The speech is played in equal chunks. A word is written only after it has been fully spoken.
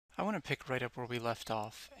I want to pick right up where we left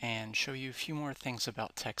off and show you a few more things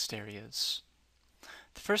about text areas.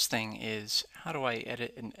 The first thing is, how do I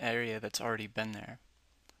edit an area that's already been there?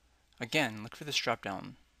 Again, look for this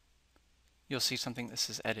drop-down. You'll see something that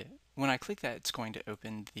says Edit. When I click that, it's going to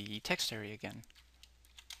open the text area again.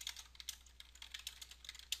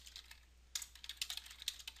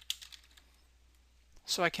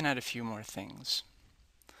 So I can add a few more things.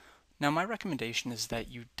 Now my recommendation is that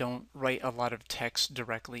you don't write a lot of text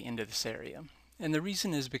directly into this area. And the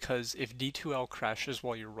reason is because if D2L crashes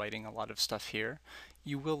while you're writing a lot of stuff here,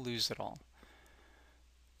 you will lose it all.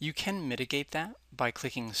 You can mitigate that by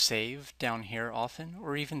clicking Save down here often,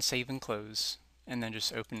 or even Save and Close, and then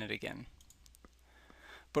just open it again.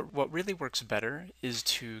 But what really works better is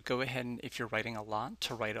to go ahead and, if you're writing a lot,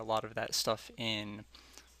 to write a lot of that stuff in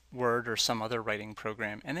Word or some other writing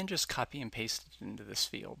program, and then just copy and paste it into this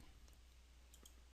field.